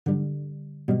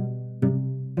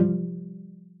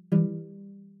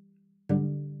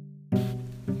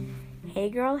Hey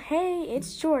girl, hey,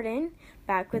 it's Jordan,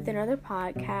 back with another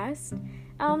podcast.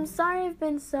 Sorry I've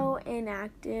been so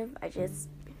inactive. I just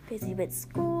been busy with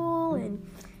school and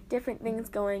different things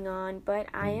going on, but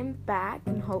I am back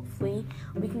and hopefully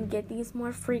we can get these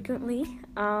more frequently.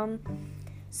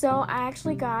 So I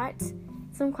actually got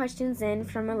some questions in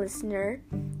from a listener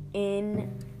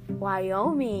in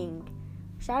Wyoming.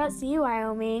 Shout out to you,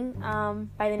 Wyoming,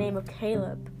 by the name of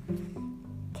Caleb.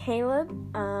 Caleb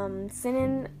sent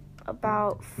in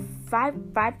about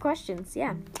five questions.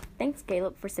 Yeah, thanks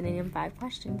Caleb for sending in 5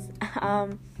 questions.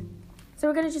 So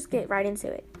we're gonna just get right into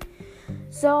it.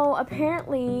 So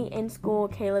apparently in school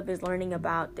Caleb is learning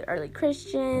about the early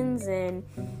Christians and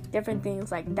different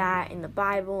things like that in the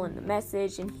Bible and the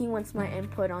message, and he wants my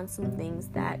input on some things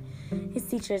that his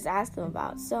teachers asked him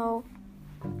about. So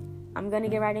I'm gonna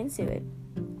get right into it.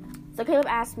 So Caleb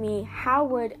asked me, how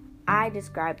would I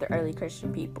describe the early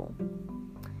Christian people?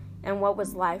 And what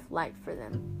was life like for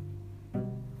them?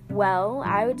 Well,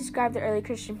 I would describe the early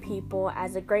Christian people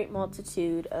as a great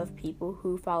multitude of people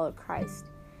who followed Christ.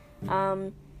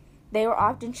 They were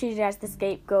often treated as the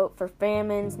scapegoat for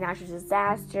famines, natural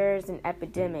disasters, and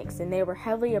epidemics, and they were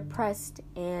heavily oppressed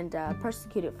and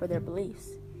persecuted for their beliefs.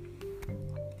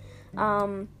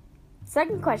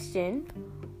 Second question,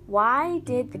 why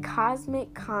did the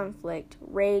cosmic conflict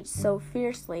rage so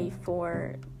fiercely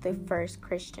for the first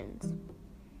Christians?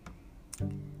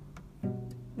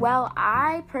 Well,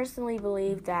 I personally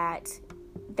believe that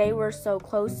they were so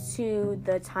close to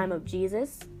the time of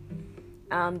Jesus.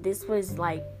 This was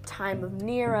like time of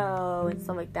Nero and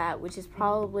stuff like that, which is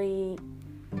probably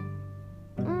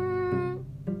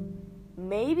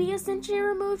maybe a century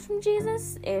removed from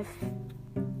Jesus, if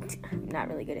not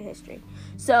really good at history.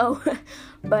 So,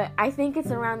 but I think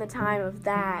it's around the time of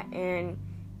that, and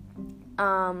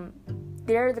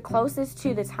they're the closest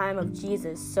to the time of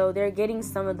Jesus, so they're getting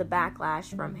some of the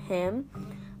backlash from him,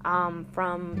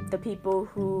 from the people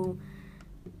who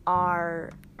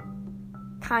are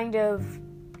kind of,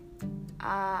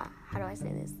 how do I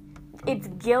say this? It's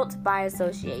guilt by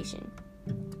association.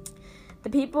 The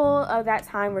people of that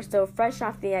time were still fresh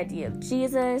off the idea of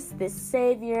Jesus, this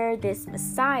Savior, this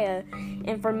Messiah,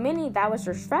 and for many that was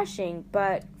refreshing,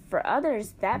 but for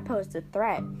others that posed a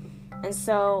threat. And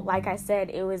so, like I said,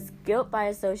 it was guilt by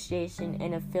association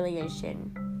and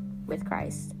affiliation with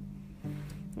Christ.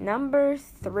 Number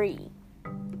 3.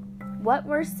 What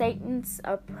were Satan's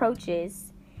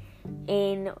approaches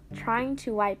in trying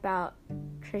to wipe out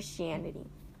Christianity?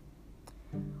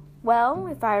 Well,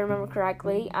 if I remember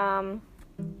correctly,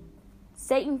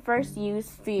 Satan first used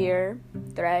fear,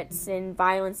 threats, and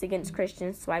violence against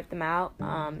Christians to wipe them out.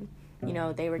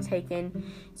 They were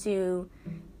taken to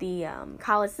the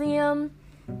Colosseum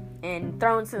and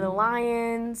thrown to the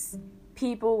lions.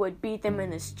 People would beat them in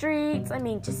the streets.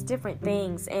 Just different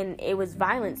things. And it was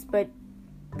violence, but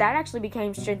that actually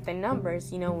became strength in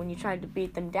numbers. When you tried to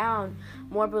beat them down,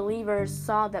 more believers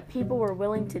saw that people were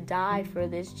willing to die for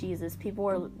this Jesus. People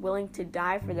were willing to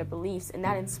die for their beliefs, and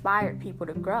that inspired people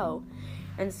to grow.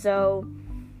 And so,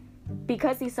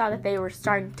 because he saw that they were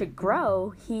starting to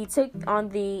grow, he took on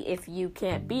the if you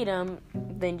can't beat them,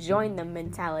 then join them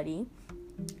mentality.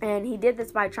 And he did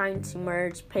this by trying to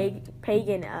merge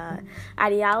pagan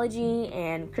ideology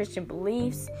and Christian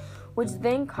beliefs, which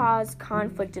then caused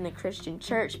conflict in the Christian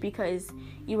church, because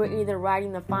you were either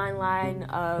riding the fine line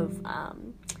of,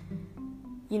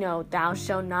 thou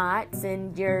shalt nots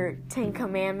and your 10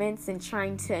 commandments, and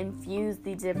trying to infuse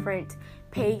the different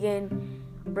pagan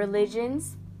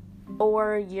religions,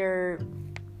 or you're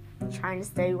trying to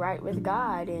stay right with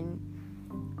God and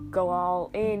go all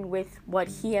in with what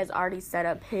he has already set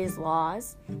up, his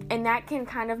laws. And that can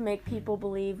kind of make people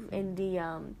believe in the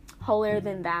holier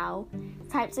than thou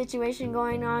type situation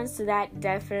going on. So that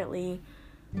definitely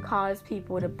caused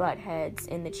people to butt heads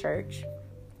in the church,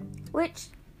 which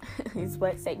is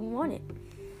what Satan wanted.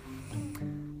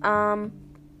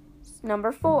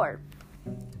 Number 4.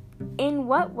 In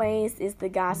what ways is the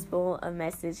gospel a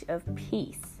message of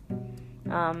peace?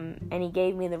 And he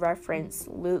gave me the reference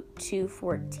Luke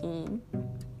 2:14.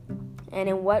 And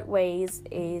in what ways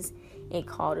is it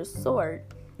called a sword?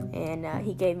 And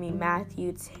he gave me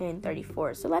Matthew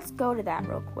 10:34. So let's go to that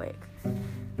real quick.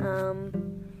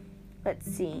 Let's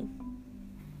see.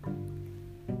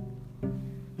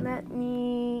 Let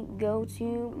me go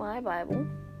to my Bible.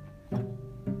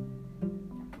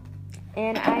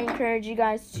 And I encourage you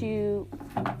guys to...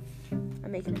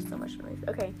 I'm making so much noise.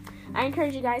 Okay. I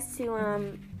encourage you guys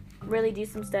to really do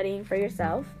some studying for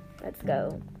yourself. Let's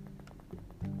go.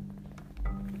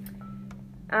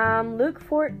 Luke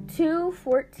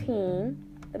 2:14.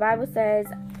 The Bible says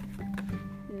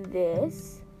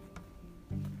this.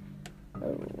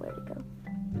 Oh, where'd it go?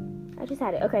 I just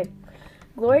had it. Okay.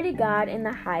 Glory to God in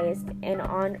the highest, and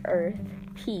on earth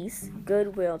peace,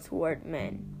 goodwill toward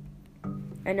men.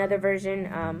 Another version,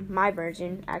 my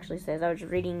version actually says, I was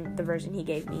reading the version he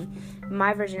gave me.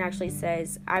 My version actually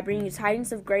says, I bring you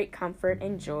tidings of great comfort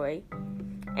and joy.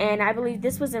 And I believe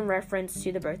this was in reference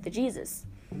to the birth of Jesus.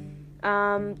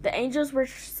 The angels were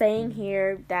saying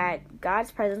here that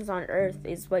God's presence on earth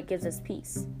is what gives us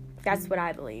peace. That's what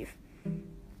I believe.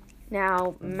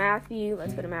 Now, Matthew,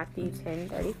 let's go to Matthew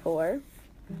 10:34.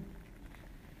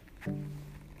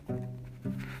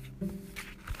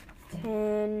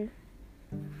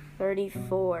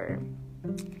 10:34.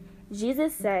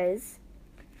 Jesus says,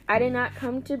 I did not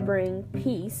come to bring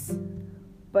peace,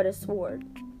 but a sword.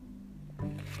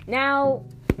 Now,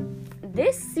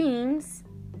 this seems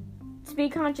to be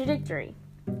contradictory,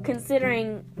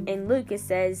 considering in Luke it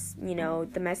says,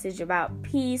 the message about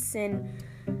peace and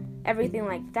everything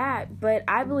like that. But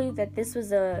I believe that this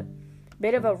was a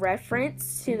bit of a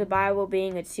reference to the Bible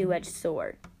being a two-edged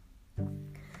sword.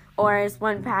 Or as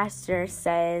one pastor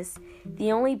says,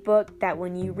 the only book that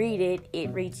when you read it,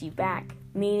 it reads you back.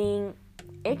 Meaning,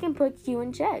 it can put you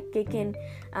in check. It can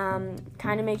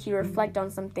kind of make you reflect on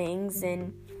some things,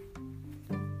 and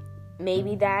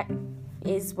maybe that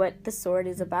is what the sword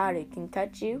is about. It can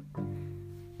cut you,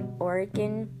 or it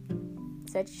can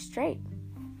set you straight.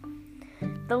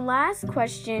 The last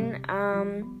question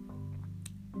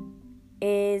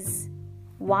is,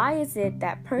 why is it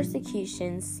that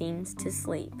persecution seems to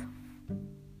sleep?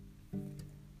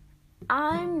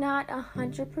 I'm not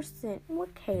 100%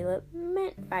 what Caleb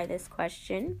meant by this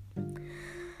question.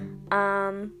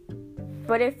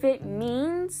 But if it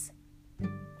means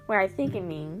what I think it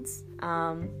means,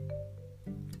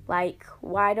 like,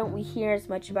 why don't we hear as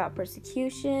much about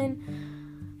persecution?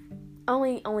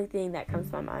 Only thing that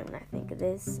comes to my mind when I think of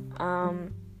this,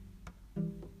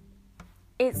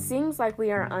 it seems like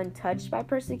we are untouched by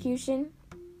persecution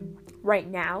right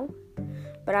now,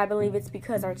 but I believe it's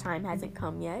because our time hasn't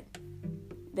come yet.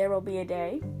 There will be a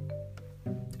day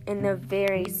in the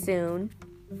very soon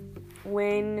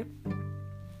when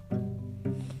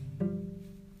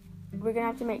we're going to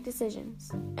have to make decisions,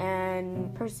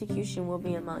 and persecution will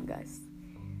be among us.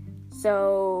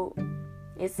 So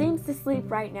it seems to sleep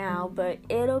right now, but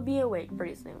it'll be awake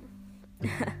pretty soon.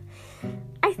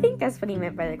 I think that's what he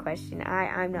meant by the question.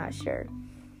 I'm not sure.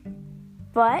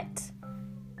 But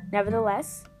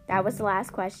nevertheless, that was the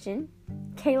last question.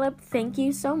 Caleb, thank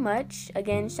you so much.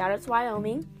 Again, shout out to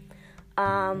Wyoming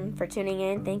for tuning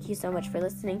in. Thank you so much for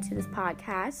listening to this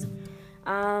podcast.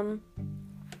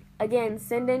 Again,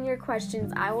 send in your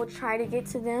questions. I will try to get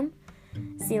to them.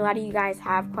 See, a lot of you guys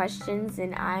have questions,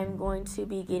 and I'm going to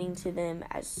be getting to them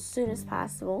as soon as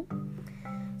possible.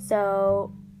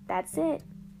 So, that's it.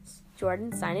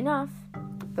 Jordan signing off.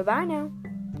 Bye-bye now.